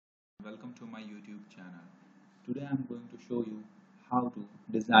welcome to my YouTube channel. Today I'm going to show you how to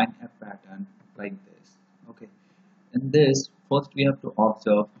design a pattern like this. Okay, in this first we have to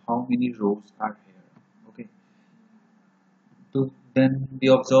observe how many rows are here. Okay, then we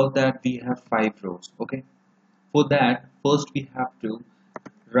observe that we have 5 rows. Okay, for that first we have to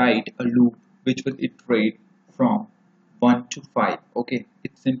write a loop which will iterate from 1 to 5. Okay,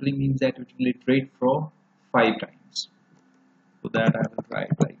 it simply means that it will iterate for 5 times. For that I will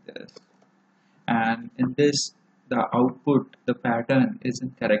write like this. And in this the output, the pattern is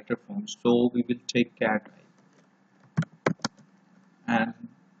in character form, so we will take cat and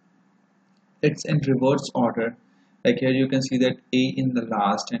it's in reverse order. Like here you can see that A in the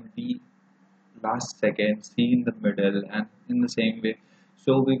last and B last second, C in the middle, and in the same way.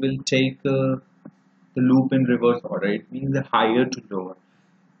 So we will take the loop in reverse order. It means the higher to lower.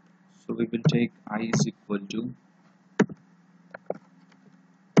 So we will take I is equal to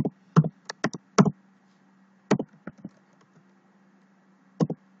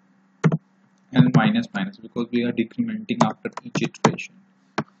and minus minus, because we are decrementing after each iteration.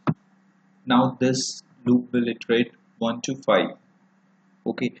 Now this loop will iterate 1 to 5.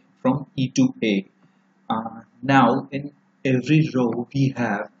 Okay, from E to A. Now in every row we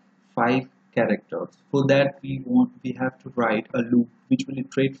have 5 characters. For that we have to write a loop which will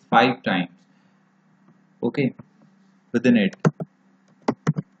iterate 5 times. Okay, within it.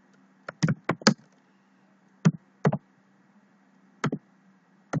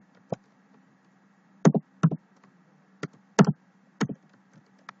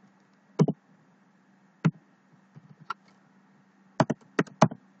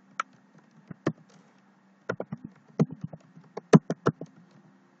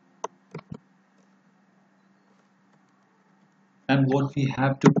 And what we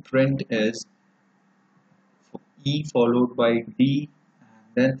have to print is E followed by D and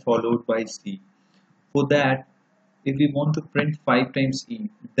then followed by C. For that, if we want to print 5 times E,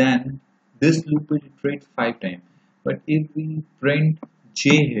 then this loop will iterate 5 times. But if we print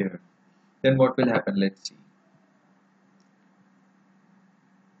J here, then what will happen? Let's see.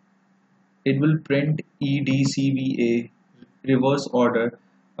 It will print EDCVA reverse order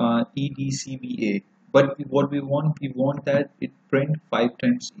EDCVA. But what we want that it print 5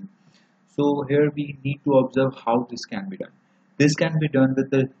 times E. So here we need to observe how this can be done. This can be done with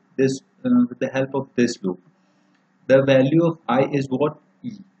the help of this loop. The value of I is what?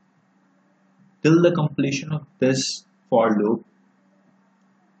 E. Till the completion of this for loop,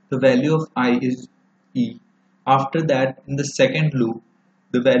 the value of I is E. After that, in the second loop,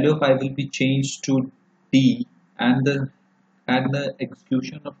 the value of I will be changed to D, and the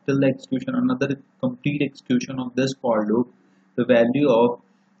execution of till the execution, another complete execution of this for loop, the value of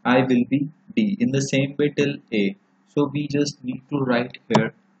I will be D. In the same way till A. So we just need to write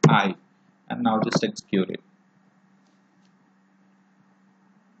here I, and now just execute it.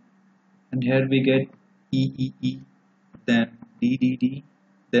 And here we get E E E, then D D D,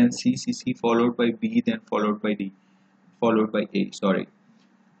 then C C C, followed by B, then followed by D, followed by A. Sorry,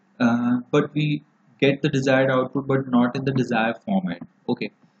 but we get the desired output, but not in the desired format.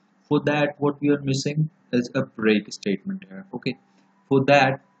 Okay, for that what we are missing is a break statement here. Okay, for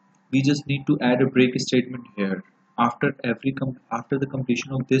that we just need to add a break statement here after after the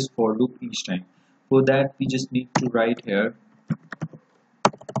completion of this for loop each time. For that we just need to write here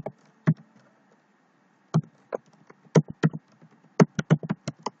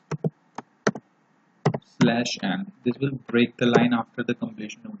 /n. This will break the line after the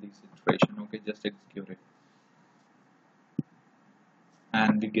completion of this iteration. Okay, just execute it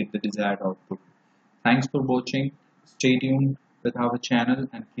and we get the desired output. Thanks for watching. Stay tuned with our channel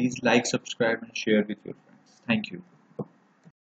and please like, subscribe and share with your friends. Thank you.